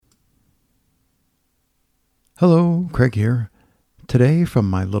Hello, Craig here. Today from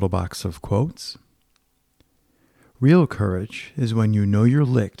my little box of quotes. Real courage is when you know you're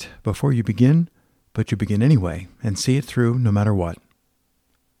licked before you begin, but you begin anyway and see it through no matter what.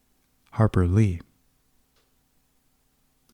 Harper Lee.